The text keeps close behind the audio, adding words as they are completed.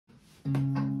You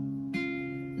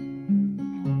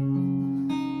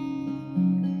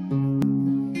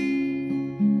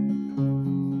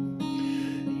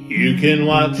can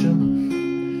watch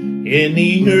them in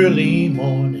the early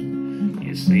morning.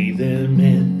 You see them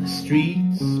in the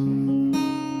streets,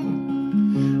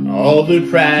 all their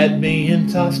pride being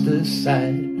tossed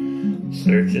aside,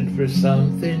 searching for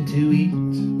something to eat.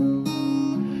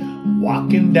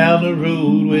 Walking down the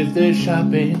road with their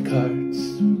shopping carts,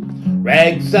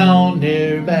 rags on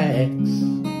their backs.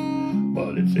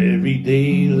 But it's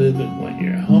everyday living when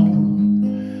you're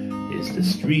home. It's the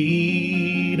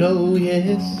street, oh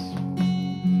yes.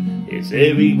 It's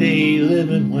everyday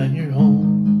living when you're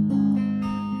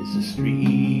home. It's the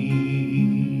street.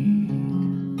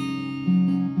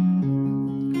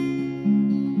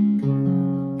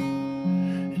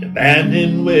 An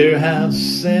abandoned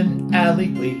warehouse and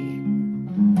alleyway,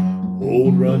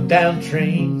 old run-down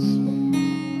trains,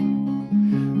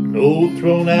 an old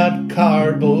thrown-out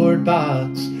cardboard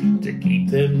box to keep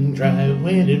them dry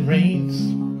when it rains.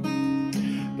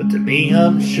 But to me,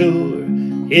 I'm sure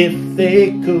if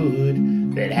they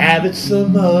could, they'd have it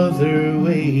some other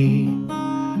way.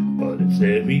 But it's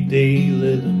everyday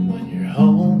living when you're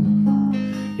home.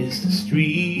 It's the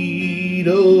street,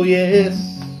 oh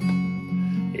yes.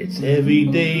 It's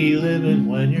everyday living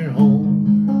when you're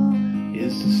home.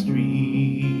 It's the street.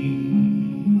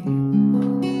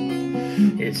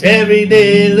 It's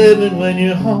everyday living when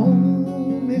you're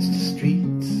home. It's the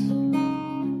streets.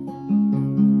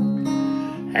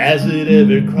 Has it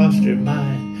ever crossed your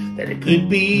mind that it could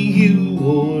be you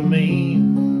or me?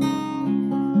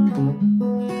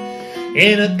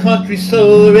 In a country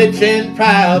so rich and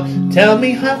proud, tell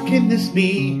me how can this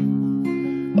be?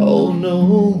 Oh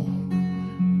no,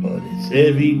 but it's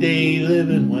everyday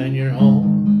living when you're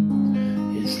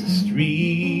home. It's the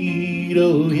street,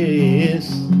 oh yes.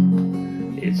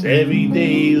 It's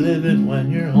everyday living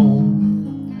when you're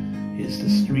home. It's the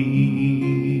street.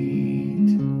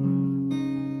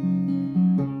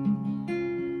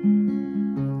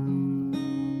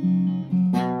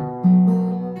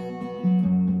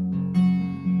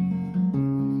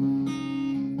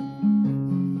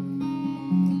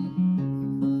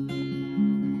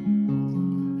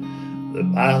 The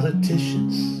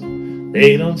politicians,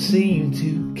 they don't seem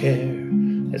to care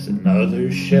as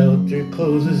another shelter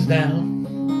closes down.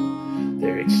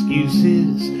 Their excuse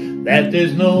is that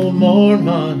there's no more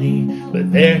money, but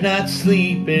they're not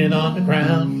sleeping on the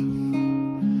ground.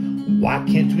 Why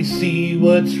can't we see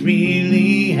what's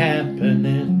really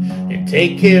happening and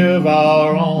take care of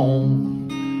our own?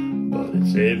 But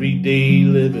it's everyday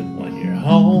living when you're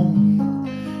home.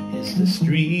 It's the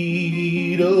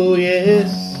street, oh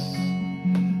yes.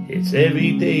 It's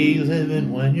everyday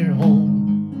living when you're home.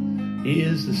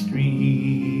 Is the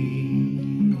street.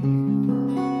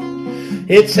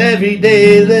 It's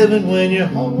everyday living when you're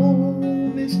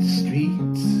home. It's the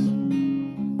streets.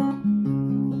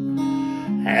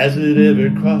 Has it ever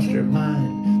crossed your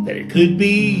mind that it could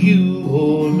be you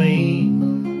or me?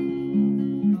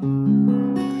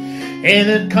 In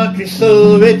a country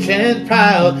so rich and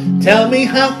proud, tell me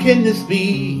how can this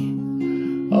be?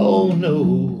 Oh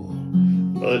no,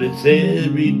 but it's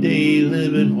everyday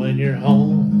living when you're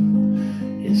home.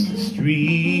 It's the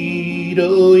street,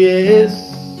 oh yes.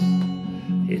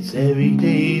 It's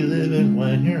everyday living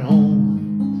when you're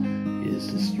home. It's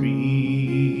the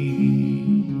street.